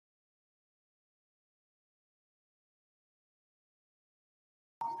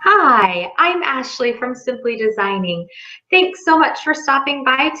Hi, I'm Ashley from Simply Designing. Thanks so much for stopping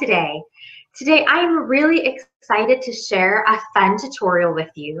by today. Today, I'm really excited to share a fun tutorial with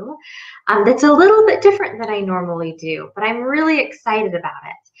you that's a little bit different than I normally do, but I'm really excited about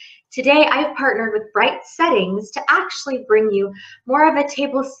it. Today, I've partnered with Bright Settings to actually bring you more of a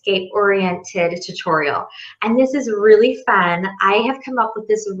tablescape-oriented tutorial. And this is really fun. I have come up with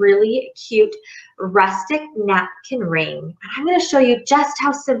this really cute rustic napkin ring. And I'm going to show you just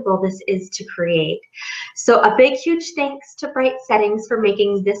how simple this is to create. So a big, huge thanks to Bright Settings for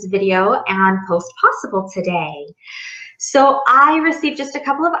making this video and post possible today. So I received just a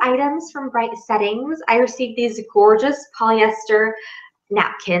couple of items from Bright Settings. I received these gorgeous polyester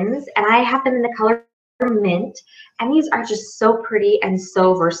napkins, and I have them in the color mint, and these are just so pretty and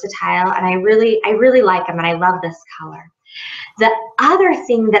so versatile, and I really like them, and I love this color. The other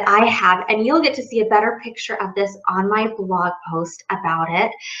thing that I have, and you'll get to see a better picture of this on my blog post about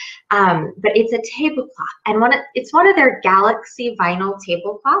it, but it's a tablecloth, and it's one of their Galaxy vinyl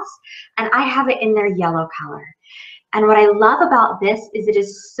tablecloths, and I have it in their yellow color. And what I love about this is it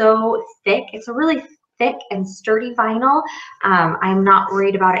is so thick. It's a really thick and sturdy vinyl. I'm not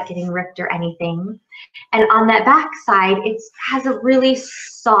worried about it getting ripped or anything. And on that back side, it has a really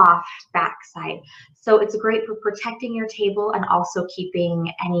soft back side. So it's great for protecting your table and also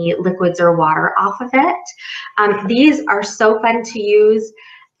keeping any liquids or water off of it. These are so fun to use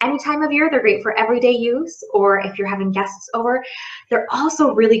any time of year. They're great for everyday use, or if you're having guests over. They're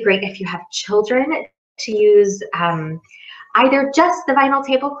also really great if you have children to use either just the vinyl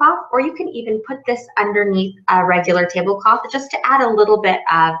tablecloth, or you can even put this underneath a regular tablecloth just to add a little bit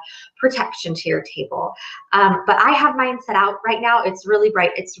of protection to your table. But I have mine set out right now. It's really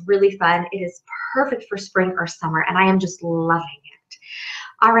bright. It's really fun. It is perfect for spring or summer, and I am just loving it.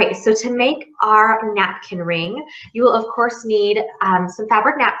 All right, so to make our napkin ring, you will of course need some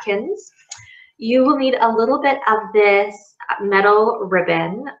fabric napkins. You will need a little bit of this metal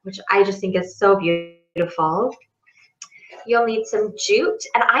ribbon, which I just think is so beautiful. You'll need some jute,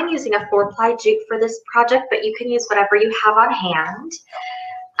 and I'm using a 4-ply jute for this project, but you can use whatever you have on hand.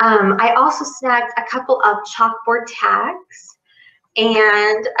 I also snagged a couple of chalkboard tags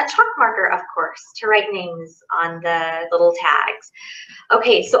and a chalk marker, of course, to write names on the little tags.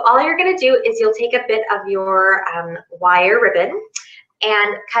 Okay, so all you're going to do is you'll take a bit of your wire ribbon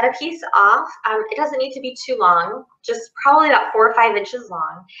and cut a piece off. It doesn't need to be too long, just probably about 4 or 5 inches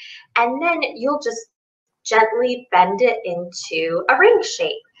long, and then you'll just gently bend it into a ring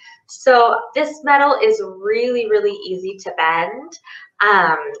shape. So this metal is really, really easy to bend.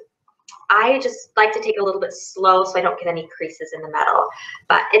 I just like to take a little bit slow so I don't get any creases in the metal,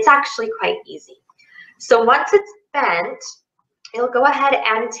 but it's actually quite easy. So once it's bent, you'll go ahead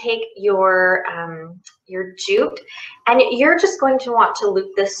and take your jute, and you're just going to want to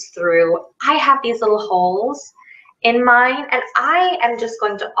loop this through. I have these little holes in mine, and I am just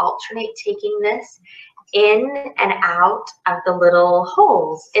going to alternate taking this in and out of the little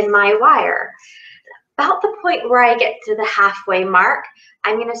holes in my wire. About the point where I get to the halfway mark,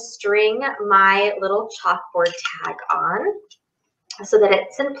 I'm going to string my little chalkboard tag on so that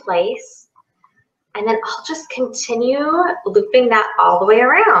it's in place, and then I'll just continue looping that all the way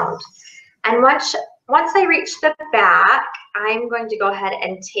around. And once I reach the back, I'm going to go ahead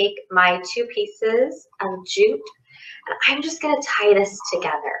and take my 2 pieces of jute, and I'm just going to tie this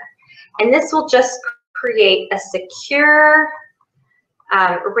together. And this will just create a secure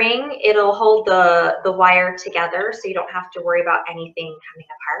ring. It'll hold the wire together, so you don't have to worry about anything coming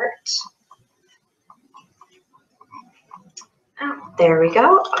apart. Oh, there we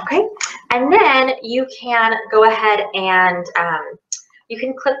go. Okay, and then you can go ahead and you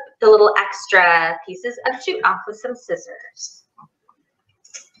can clip the little extra pieces of jute off with some scissors.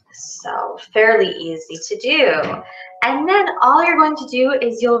 So fairly easy to do. And then all you're going to do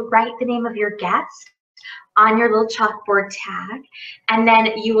is you'll write the name of your guest on your little chalkboard tag, and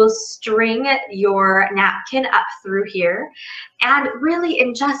then you will string your napkin up through here, and really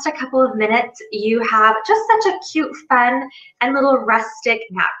in just a couple of minutes you have just such a cute, fun, and little rustic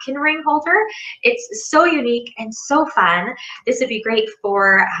napkin ring holder. It's so unique and so fun. This would be great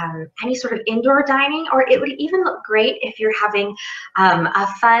for any sort of indoor dining, or it would even look great if you're having a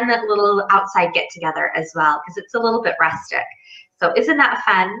fun little outside get-together as well, because it's a little bit rustic. So isn't that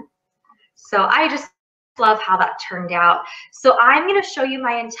fun? So I just love how that turned out. So I'm going to show you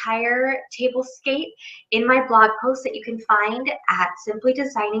my entire tablescape in my blog post that you can find at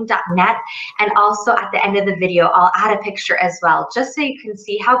simplydesigning.net, and also at the end of the video I'll add a picture as well, just so you can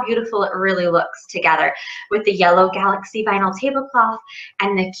see how beautiful it really looks together with the yellow Galaxy vinyl tablecloth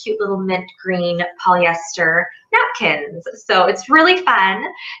and the cute little mint green polyester napkins. So it's really fun.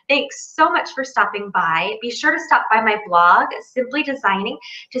 Thanks so much for stopping by. Be sure to stop by my blog, Simply Designing,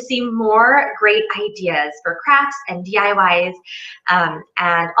 to see more great ideas for crafts and DIYs,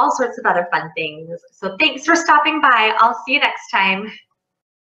 and all sorts of other fun things. So thanks for stopping by. I'll see you next time.